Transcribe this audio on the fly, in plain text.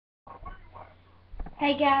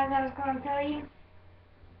Hey guys, I was going to tell you,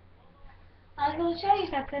 I was going to show you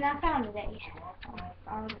something I found today.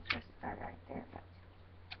 I'll just start right there.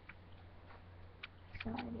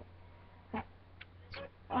 Okay.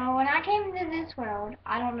 When I came into this world,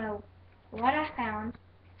 I don't know what I found,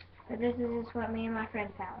 but this is just what me and my friend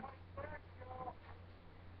found.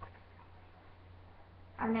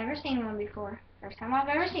 I've never seen one before. First time I've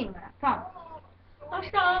ever seen one, I promise. A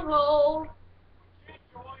stronghold.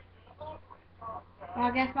 Well,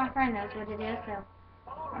 I guess my friend knows what it is, so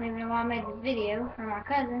I don't even know why I made this video for my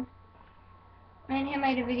cousin. Me and him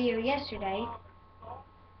made a video yesterday.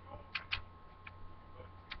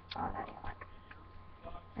 Oh, that didn't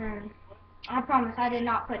work. I promise I did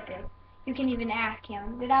not put this. You can even ask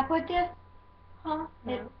him. Did I put this? Huh?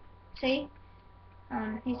 No. See?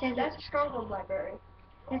 He says That's a stronghold library.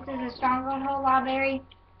 This is a stronghold library.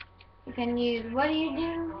 You can use. What do you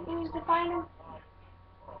use to find them?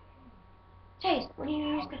 Chase, what do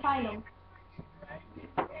you use to find them?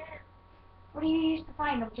 What do you use to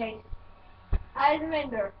find them, Chase? Eyes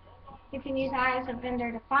Vendor. You can use Eyes of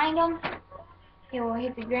Vendor to find them. It will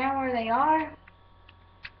hit the ground where they are.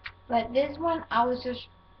 But this one, I was just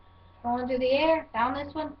going through the air, found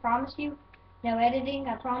this one, promise you. No editing,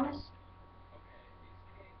 I promise.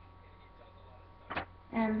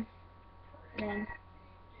 And then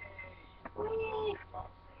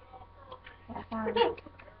I found it.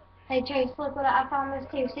 Hey Chase, look what I found this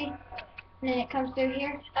too, see? And then it comes through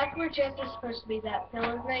here. That's where Chess is supposed to be, that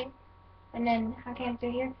pillar's name. And then I came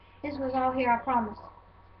through here. This was all here, I promise.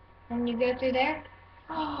 And you go through there.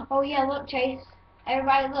 Oh yeah, look Chase.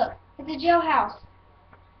 Everybody look. It's a jailhouse.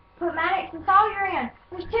 Put Maddox and Sawyer in.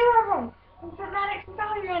 There's two of them. Put Maddox and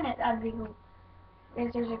Sawyer in it. That'd be cool.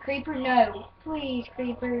 Is there's a creeper? No. Please,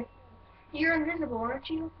 creeper. You're invisible, aren't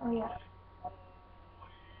you? Oh yeah.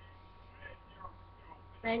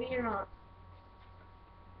 Maybe you're not.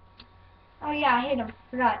 Oh yeah, I hit him.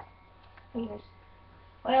 Forgot. Yes.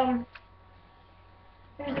 Well,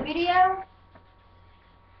 there's a video.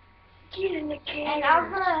 Get in the cage. And I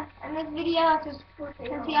was gonna, in this video, since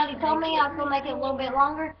he already told me, I was gonna make it a little bit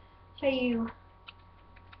longer. I'm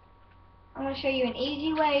gonna show you an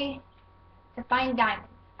easy way to find diamonds.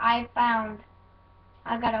 I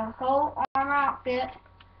got a whole armor outfit.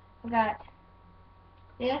 I got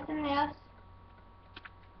this and this,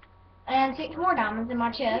 and 6 more diamonds in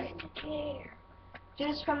my chest.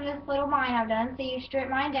 Just from this little mine I've done. So you strip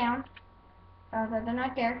mine down. They're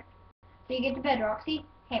right there. So you get the bedrock. See?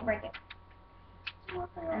 Can't break it.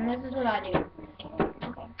 And this is what I do.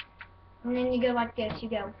 Okay. And then you go like this. You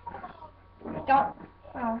go. Don't.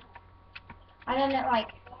 Oh. I done it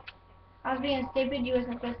like. I was being stupid. You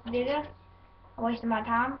wasn't supposed to do this. I wasted my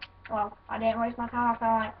time. Well, I didn't waste my time. I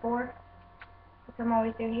found like 4. I come all the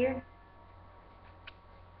way through here.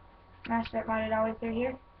 And I strip mine all the way through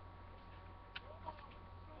here.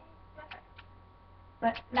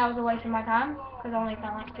 But that was a waste of my time. Because I only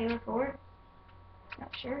found like 2 or 4.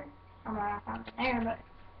 Not sure. I might have found it there, but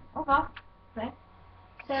okay.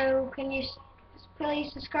 So can you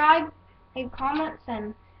please subscribe, leave comments,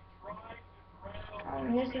 and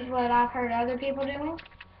this is what I've heard other people doing.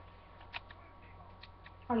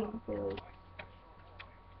 Oh, you really?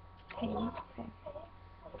 Okay.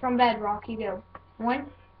 From bedrock, you go 1,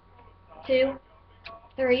 2,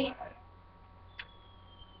 3,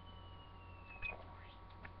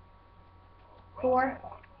 4,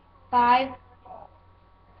 5,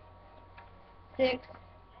 6,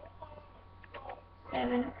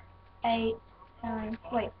 7, 8, 9.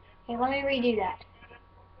 Wait. Okay, let me redo that.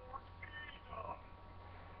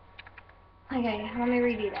 Okay, let me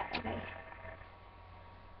redo that. Okay.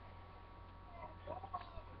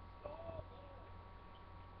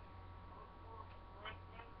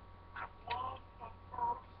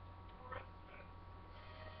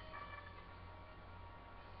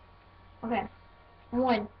 Okay.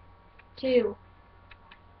 1, 2.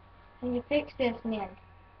 I need to fix this then.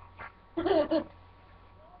 Okay.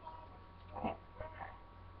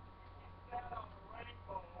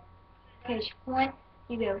 Okay, 1,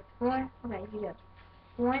 you go. 1, okay, you go.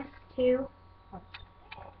 1, 2. Oh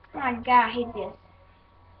my God, I hate this.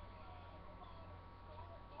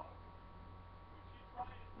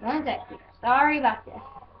 1 second. Sorry about this.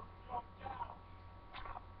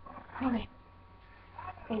 Okay.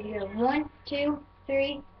 Okay, you go 1, 2,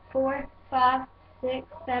 3, 4, 5, 6,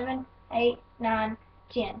 7, 8, 9,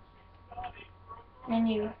 10. And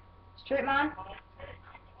you strip mine.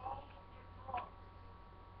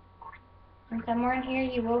 And somewhere in here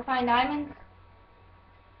you will find diamonds.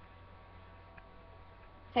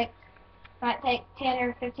 Might take 10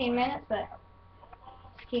 or 15 minutes, but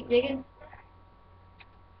just keep digging.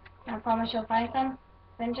 I promise you'll find some.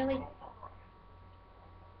 eventually.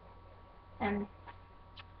 And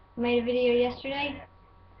we made a video yesterday.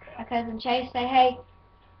 My cousin Chase say, hey.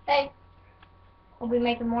 Hey. We'll be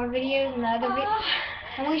making more videos in the other video.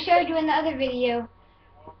 And we showed you in the other video,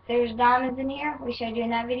 there's diamonds in here. We showed you in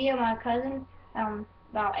that video, my cousin,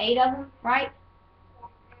 about 8 of them, right?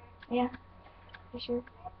 Yeah, for sure.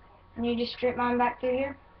 And you just strip mine back through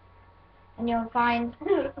here, and you'll find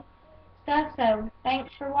stuff. So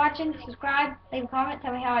thanks for watching. Subscribe, leave a comment,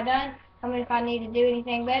 tell me how I done, tell me if I need to do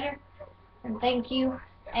anything better. And thank you,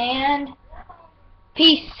 and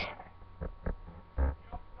peace.